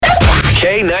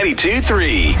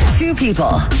K92-3. Two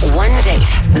people, one date,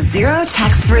 zero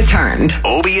texts returned.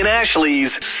 Obie and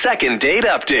Ashley's second date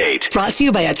update. Brought to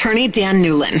you by attorney Dan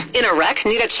Newlin. In a wreck,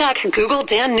 need a check, Google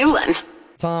Dan Newlin.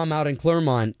 Tom out in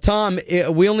Claremont. Tom,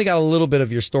 we only got a little bit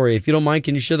of your story. If you don't mind,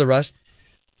 can you share the rest?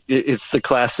 It's the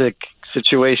classic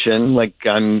situation. Like,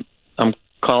 I'm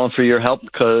calling for your help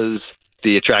because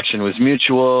the attraction was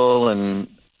mutual and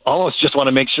almost just want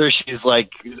to make sure she's,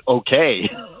 like, okay.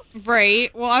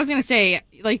 Right. Well, I was going to say,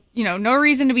 like, no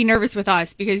reason to be nervous with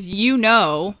us because you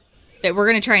know that we're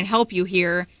going to try and help you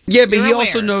here. Yeah, but he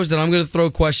also knows that I'm going to throw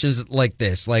questions like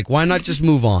this. Like, why not just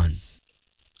move on?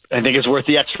 I think it's worth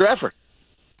the extra effort.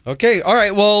 Okay. All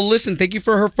right. Well, listen, thank you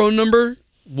for her phone number.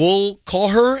 We'll call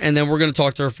her, and then we're going to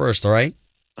talk to her first, all right?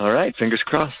 All right. Fingers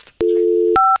crossed.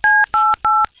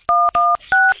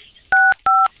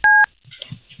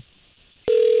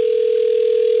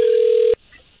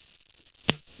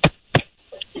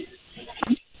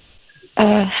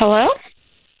 Hello?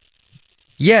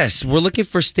 Yes, we're looking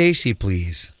for Stacy,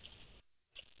 please.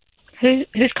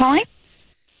 Who's calling?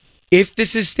 If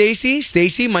this is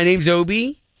Stacy, my name's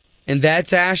Obie, and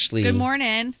that's Ashley. Good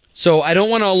morning. So I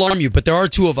don't want to alarm you, but there are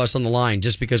two of us on the line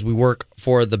just because we work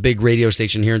for the big radio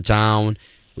station here in town.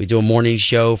 We do a morning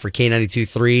show for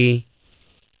K92-3.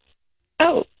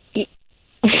 Oh,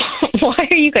 why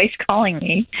are you guys calling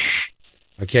me?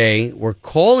 Okay, we're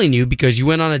calling you because you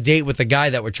went on a date with a guy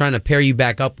that we're trying to pair you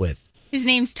back up with. His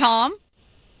name's Tom.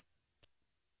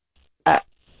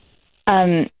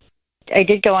 I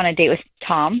did go on a date with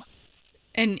Tom.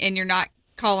 And you're not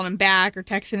calling him back or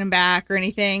texting him back or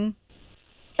anything?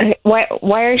 Okay,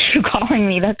 why are you calling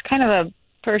me? That's kind of a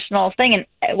personal thing.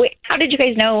 And wait, how did you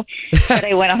guys know that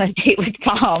I went on a date with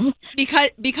Tom?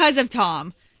 Because of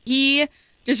Tom. He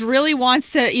just really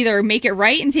wants to either make it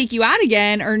right and take you out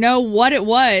again or know what it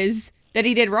was that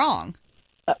he did wrong.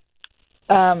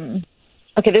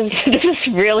 Okay, this is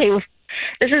really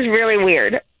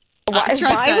weird. Trust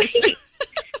us.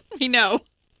 We know.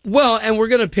 Well, and we're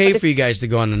going to pay for you guys to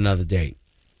go on another date.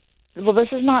 Well, this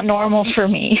is not normal for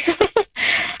me.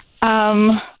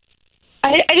 I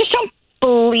just don't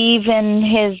believe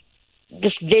in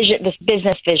this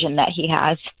business vision that he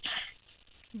has.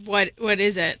 What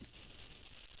is it?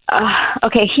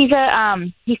 Okay, he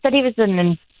said he was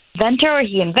an inventor. Or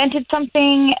he invented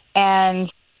something,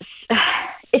 and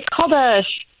it's called a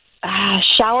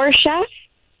shower chef.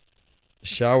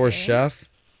 Shower chef?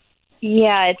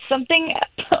 Yeah, it's something.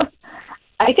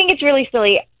 I think it's really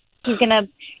silly. He's gonna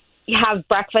have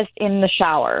breakfast in the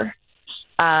shower,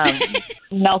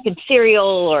 milk and cereal,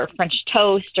 or French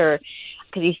toast, or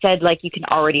because he said like you can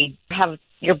already have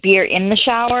your beer in the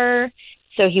shower.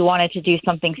 So he wanted to do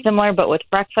something similar, but with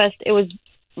breakfast. It was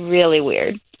really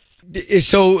weird.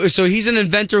 So he's an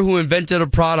inventor who invented a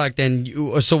product, and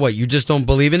so what? You just don't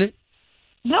believe in it?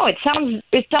 No, it sounds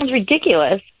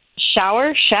ridiculous.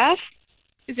 Shower chef?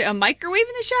 Is it a microwave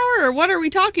in the shower, or what are we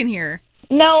talking here?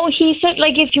 No, he said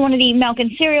like if you wanted to eat milk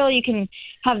and cereal, you can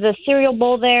have the cereal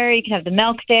bowl there. You can have the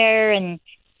milk there, and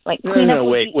like clean up. No,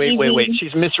 wait.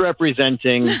 She's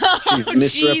misrepresenting.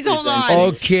 Jeez, hold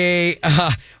on.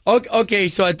 Okay.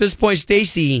 So at this point,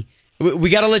 Stacy, we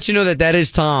got to let you know that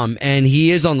is Tom, and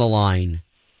he is on the line.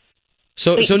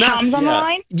 So now Tom's on the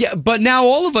line. Yeah, but now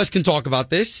all of us can talk about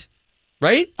this,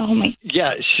 right? Oh my.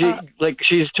 Yeah,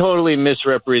 she's totally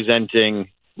misrepresenting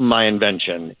my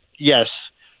invention. Yes,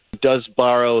 it does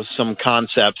borrow some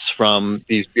concepts from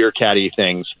these beer caddy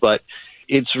things, but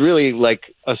it's really like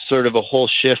a sort of a whole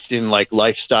shift in like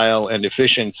lifestyle and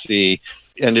efficiency,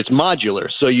 and it's modular.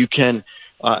 So you can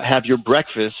have your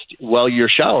breakfast while you're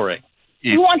showering.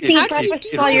 Who wants to eat breakfast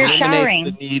while you're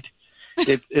showering?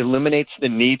 It eliminates the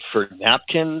need for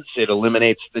napkins. It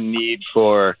eliminates the need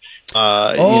for,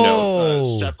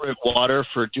 separate water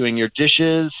for doing your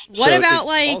dishes. What about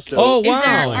like? Oh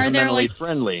wow! Are there like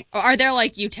friendly? Are there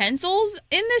like utensils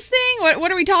in this thing? What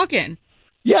are we talking?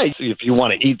 Yeah, if you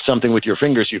want to eat something with your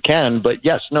fingers, you can. But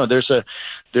yes, no, there's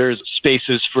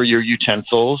spaces for your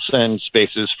utensils and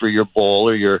spaces for your bowl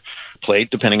or your plate,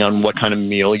 depending on what kind of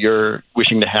meal you're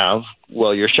wishing to have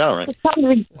while you're showering.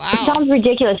 It sounds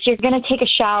ridiculous. You're going to take a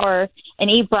shower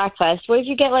and eat breakfast. What if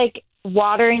you get like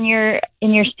water in your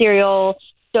cereal,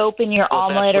 soap in your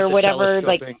omelet, or whatever?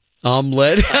 Like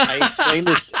omelet.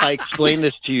 I explained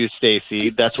this to you,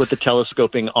 Stacy. That's what the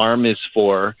telescoping arm is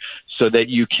for, so that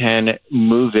you can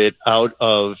move it out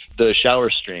of the shower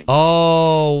stream.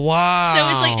 Oh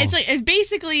wow! So it's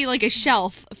basically like a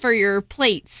shelf for your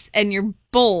plates and your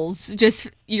bowls. Just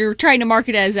you're trying to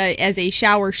market it as a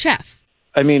shower chef.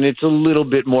 I mean, it's a little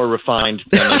bit more refined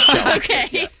than a shelf.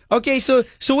 Okay. Okay, so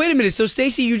wait a minute. So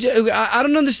Stacy, I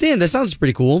don't understand. That sounds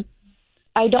pretty cool.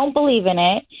 I don't believe in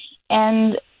it.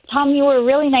 And Tom, you were a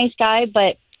really nice guy,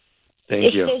 but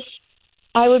Thank you.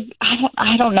 I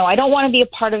don't know. I don't want to be a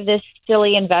part of this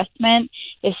silly investment,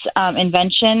 this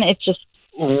invention. It's just,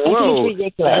 I think it's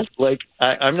ridiculous.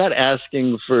 I'm not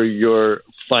asking for your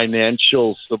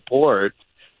financial support.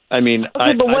 I mean,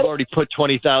 I've already put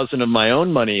 20,000 of my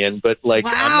own money in, but I'm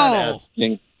not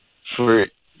asking for.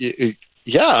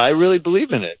 Yeah, I really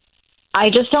believe in it. I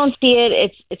just don't see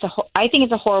it. I think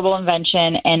it's a horrible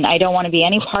invention, and I don't want to be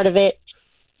any part of it.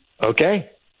 Okay.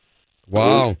 Wow.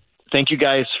 Well, thank you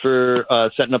guys for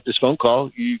setting up this phone call.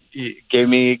 You gave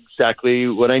me exactly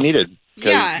what I needed.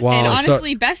 Yeah, Wow, and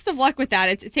honestly, best of luck with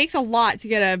that. It takes a lot to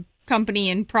get a company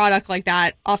and product like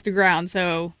that off the ground.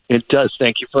 So it does.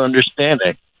 Thank you for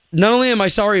understanding. Not only am I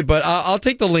sorry, but I'll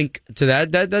take the link to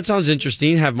that. That sounds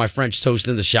interesting. Have my French toast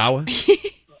in the shower. If you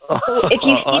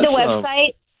see the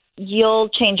website, you'll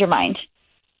change your mind.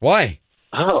 Why?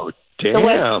 Oh,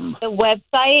 damn. The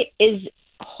website is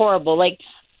horrible. Like,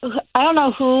 I don't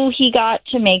know who he got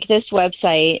to make this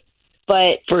website,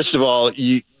 but first of all,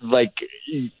 the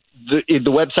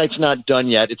website's not done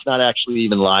yet. It's not actually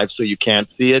even live, so you can't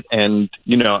see it. And,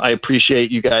 I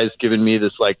appreciate you guys giving me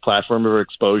this, platform of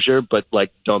exposure, but,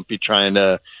 don't be trying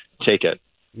to take it.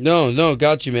 No,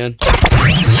 got you, man.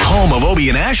 Home of Obie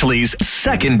and Ashley's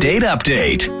second date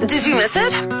update. Did you miss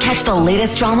it? Catch the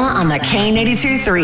latest drama on the K82-3